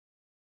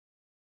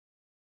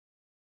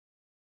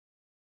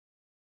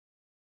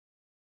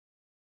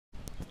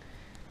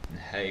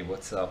Hey,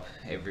 what's up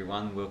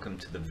everyone? Welcome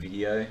to the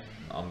video.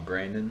 I'm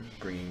Brandon,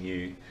 bringing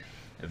you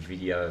a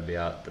video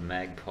about the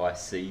Magpie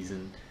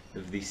season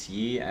of this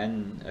year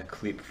and a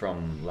clip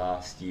from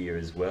last year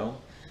as well.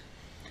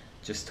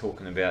 Just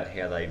talking about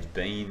how they've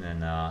been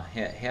and how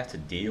to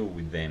deal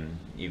with them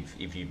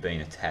if you've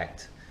been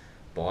attacked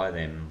by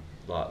them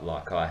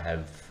like I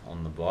have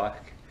on the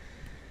bike.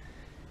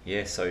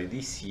 Yeah, so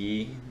this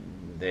year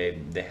there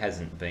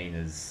hasn't been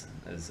as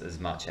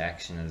much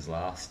action as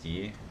last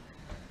year.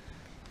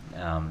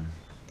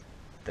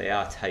 They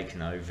are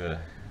taking over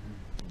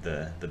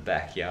the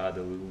backyard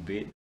a little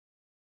bit.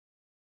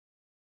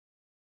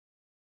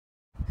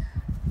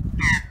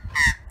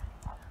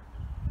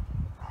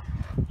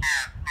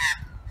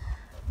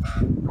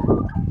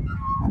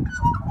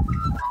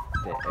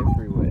 They're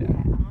everywhere.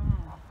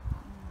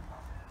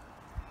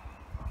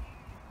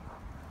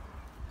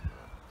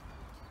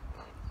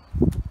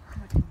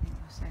 I didn't think there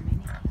were so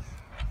many.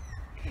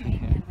 Getting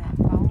out of that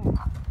bowl.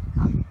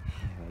 Yeah,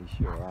 they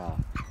sure are.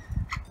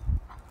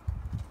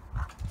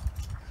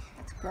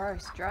 That's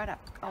gross. Dried up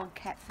old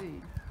cat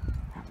food.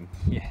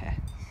 Yeah.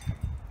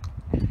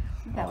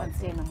 That one's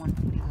standing on one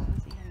foot. He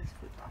had his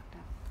foot tucked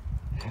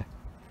up.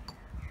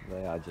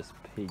 They are just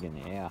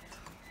pigging out.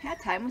 How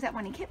tame was that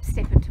one? He kept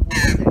stepping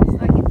towards it.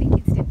 It's like you'd think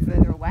he'd step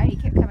further away. He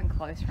kept coming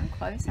closer and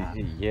closer.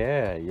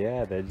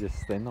 Yeah,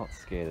 they're not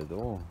scared at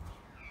all.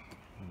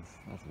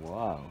 That's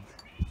wild.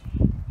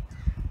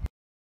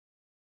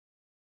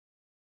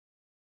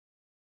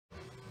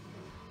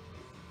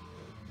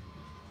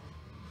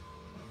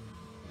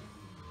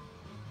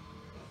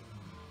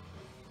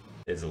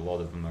 There's a lot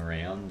of them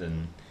around,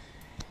 and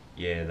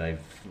yeah,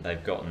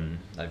 they've gotten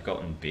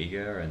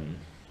bigger and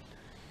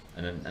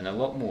a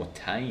lot more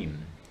tame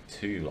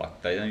too.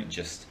 Like they don't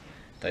just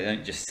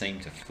seem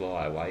to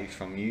fly away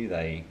from you.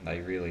 They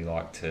really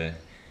like to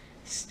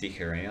stick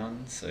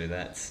around. So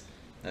that's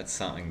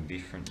something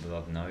different that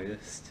I've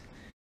noticed.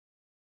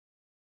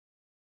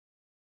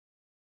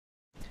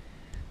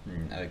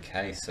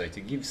 Okay, so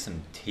to give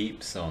some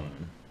tips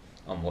on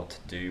what to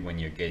do when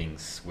you're getting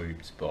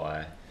swooped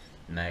by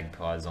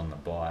magpies on the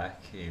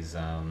bike is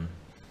a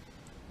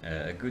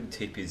good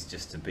tip is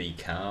just to be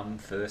calm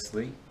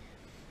firstly.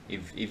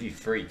 If you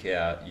freak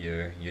out,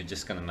 you're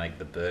just going to make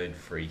the bird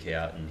freak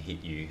out and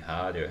hit you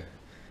harder.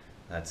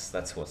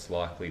 That's what's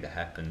likely to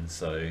happen.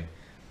 So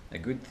a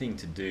good thing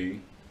to do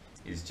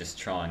is just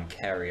try and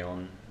carry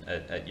on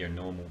at your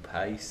normal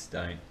pace.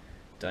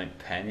 Don't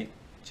panic,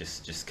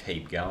 just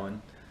keep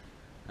going.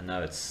 I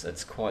know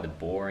it's quite a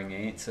boring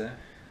answer,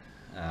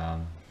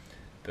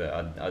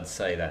 but I'd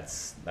say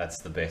that's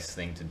the best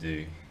thing to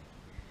do,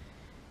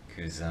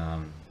 because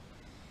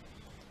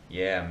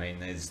yeah, I mean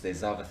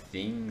there's other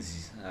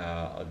things.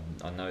 I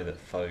know that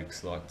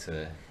folks like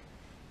to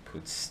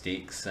put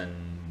sticks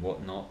and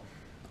whatnot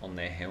on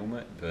their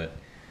helmet, but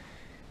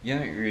you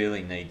don't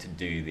really need to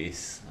do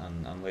this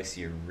unless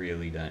you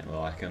really don't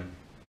like them.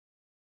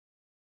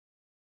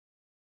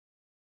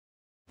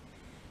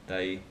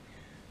 They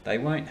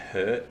won't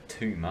hurt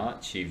too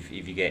much if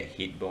you get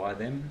hit by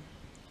them.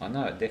 I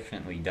know it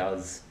definitely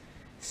does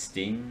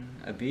sting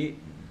a bit,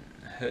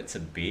 hurts a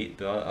bit,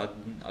 but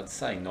I'd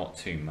say not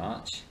too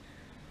much.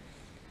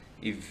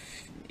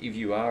 If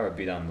you are a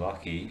bit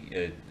unlucky,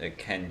 it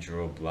can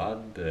draw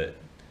blood, but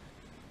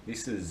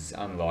this is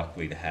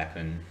unlikely to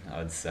happen,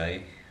 I'd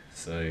say.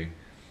 So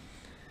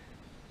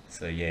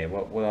yeah,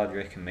 what I'd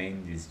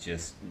recommend is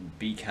just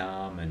be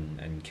calm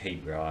and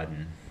keep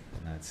riding.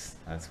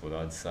 That's what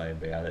I'd say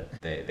about it.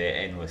 They're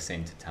endless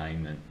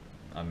entertainment.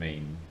 I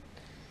mean,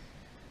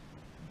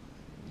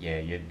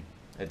 yeah,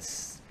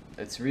 it's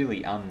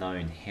really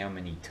unknown how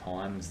many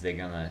times they're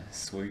gonna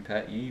swoop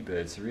at you, but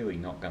it's really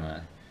not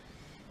gonna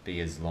be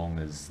as long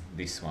as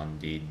this one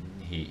did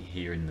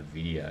here in the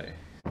video.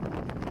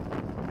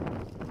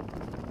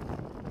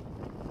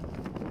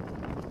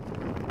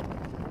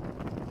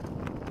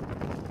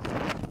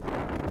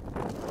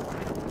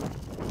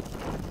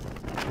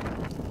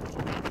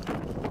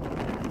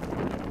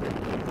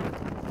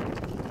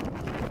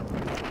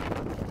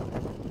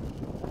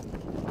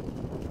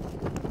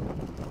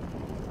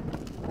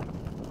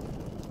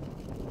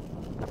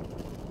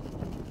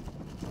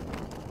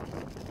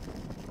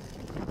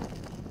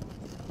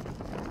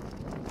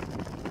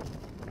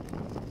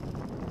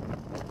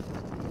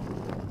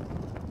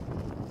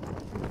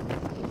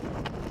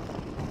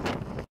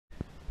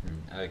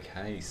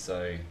 Okay,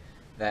 so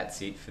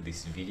that's it for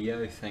this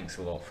video. Thanks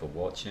a lot for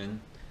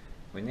watching.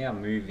 We're now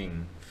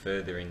moving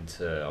further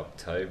into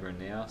October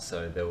now,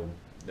 so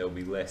there'll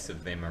be less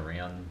of them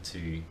around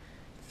to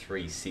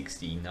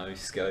 360 no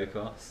scope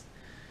us.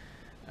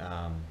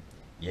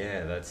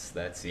 Yeah,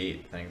 that's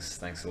it.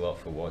 Thanks a lot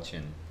for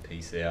watching.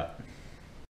 Peace out.